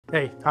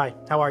Hey, hi,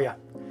 how are ya?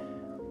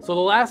 So the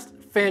last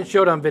fan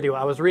showdown video,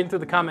 I was reading through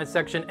the comment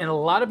section and a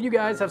lot of you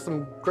guys have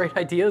some great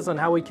ideas on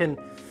how we can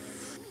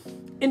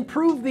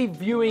improve the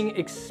viewing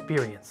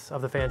experience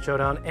of the fan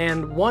showdown.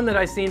 And one that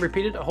I seen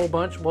repeated a whole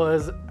bunch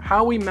was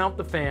how we mount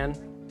the fan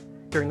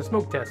during the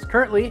smoke test.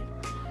 Currently,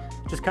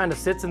 just kind of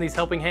sits in these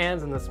helping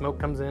hands and the smoke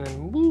comes in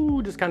and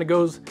woo, just kind of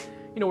goes,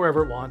 you know,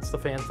 wherever it wants. The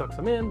fan sucks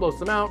them in, blows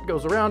them out,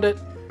 goes around it.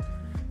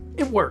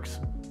 It works.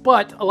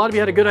 But a lot of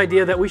you had a good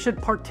idea that we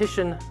should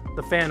partition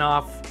the fan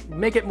off,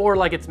 make it more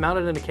like it's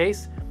mounted in a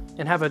case,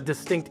 and have a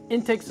distinct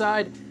intake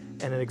side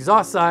and an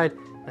exhaust side.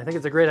 I think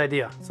it's a great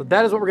idea. So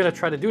that is what we're gonna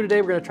try to do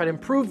today. We're gonna try to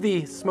improve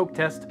the smoke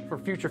test for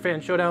future fan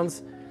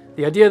showdowns.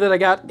 The idea that I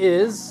got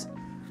is,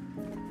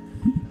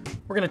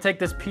 we're gonna take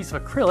this piece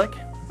of acrylic.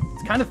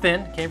 It's kind of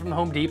thin, came from the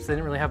Home Depot, so they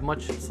didn't really have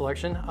much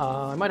selection.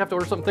 I might have to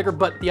order something thicker,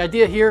 but the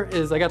idea here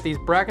is I got these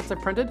brackets I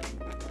printed.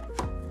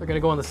 They're gonna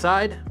go on the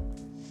side.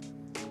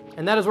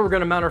 And that is where we're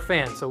gonna mount our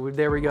fan. So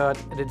there we got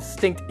a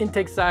distinct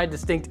intake side,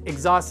 distinct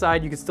exhaust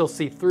side. You can still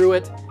see through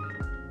it.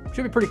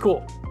 Should be pretty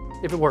cool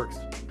if it works.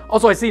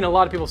 Also, I've seen a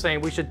lot of people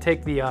saying we should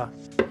take the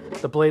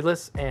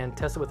bladeless and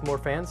test it with more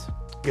fans.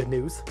 Good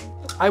news.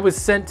 I was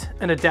sent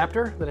an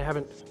adapter that I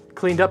haven't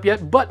cleaned up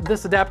yet, but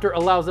this adapter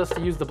allows us to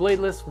use the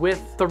bladeless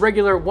with the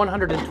regular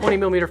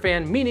 120mm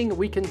fan, meaning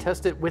we can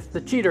test it with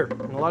the cheater.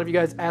 And a lot of you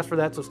guys asked for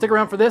that, so stick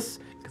around for this,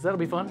 because that'll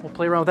be fun. We'll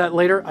play around with that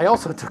later. I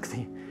also took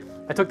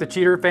the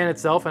cheater fan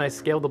itself and I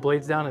scaled the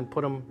blades down and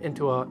put them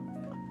into a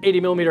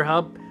 80mm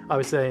hub.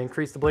 Obviously, I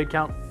increased the blade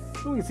count.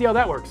 We can see how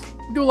that works.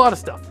 We do a lot of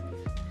stuff.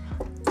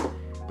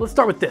 Let's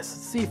start with this.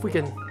 Let's see if we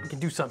can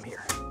do something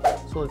here.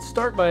 So let's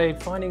start by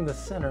finding the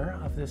center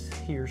of this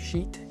here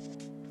sheet.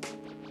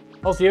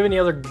 Also, if you have any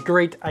other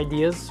great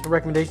ideas or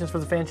recommendations for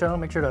the fan channel,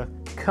 make sure to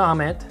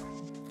comment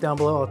down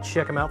below. I'll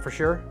check them out for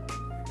sure.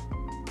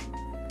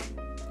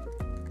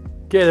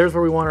 Okay, there's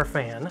where we want our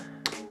fan.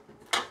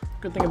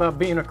 Good thing about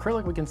being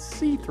acrylic, we can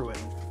see through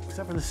it,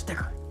 except for the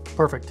sticker.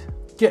 Perfect.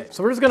 Okay,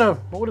 so we're just gonna,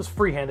 well, we'll just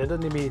freehand it.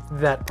 Doesn't need to be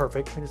that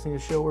perfect. We just need to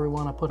show where we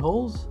want to put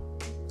holes.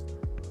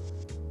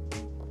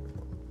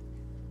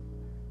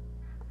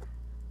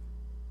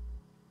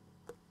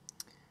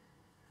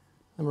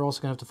 And we're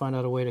also gonna have to find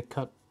out a way to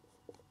cut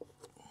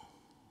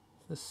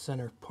the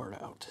center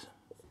part out.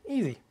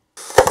 Easy.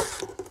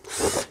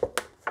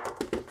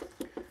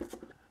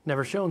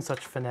 Never shown such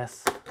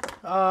finesse.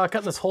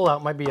 Cutting this hole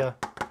out might be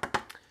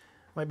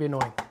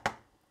annoying.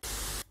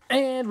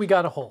 And we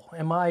got a hole.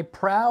 Am I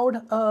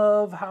proud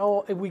of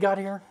how we got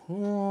here?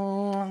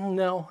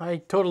 No, I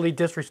totally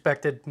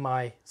disrespected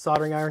my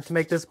soldering iron to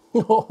make this.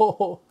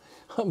 Oh,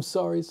 I'm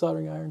sorry,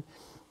 soldering iron.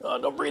 Oh,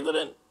 don't breathe it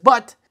in.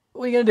 But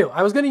what are you gonna do?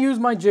 I was gonna use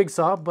my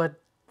jigsaw,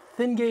 but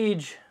thin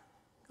gauge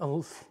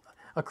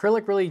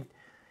acrylic really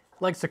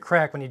likes to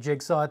crack when you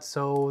jigsaw it,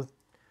 so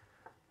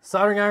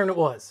soldering iron it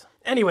was.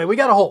 Anyway, we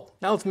got a hole.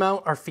 Now let's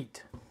mount our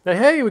feet. Now,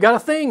 hey, we got a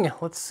thing.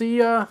 Let's see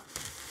how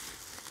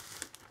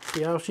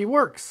she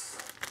works.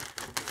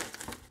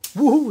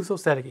 Woohoo, so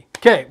staticky.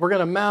 Okay, we're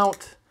gonna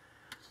mount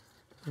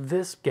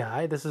this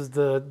guy. This is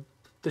the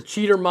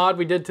cheater mod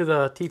we did to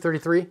the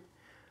T33.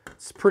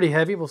 It's pretty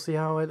heavy. We'll see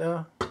how it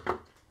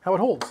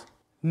holds.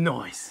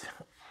 Nice.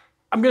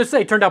 I'm gonna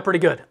say it turned out pretty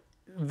good.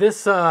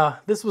 This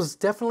was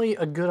definitely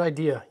a good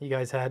idea you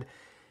guys had.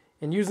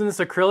 And using this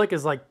acrylic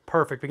is like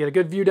perfect. We get a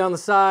good view down the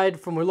side.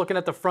 From we're looking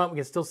at the front, we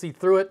can still see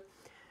through it.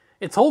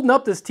 It's holding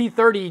up this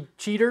T30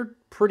 cheater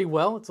pretty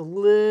well. It's a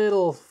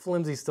little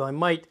flimsy still. I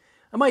might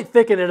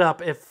thicken it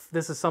up if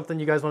this is something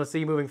you guys want to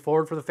see moving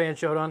forward for the fan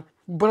showdown.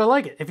 But I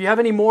like it. If you have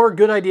any more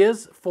good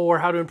ideas for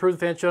how to improve the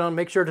fan showdown,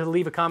 make sure to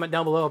leave a comment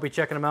down below. I'll be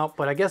checking them out.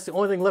 But I guess the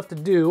only thing left to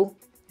do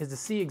is to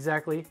see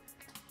exactly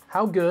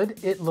how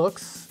good it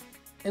looks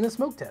in the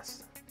smoke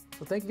test.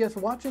 So thank you guys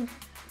for watching.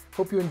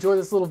 Hope you enjoyed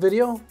this little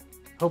video.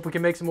 Hope we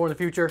can make some more in the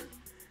future.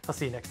 I'll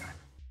see you next time.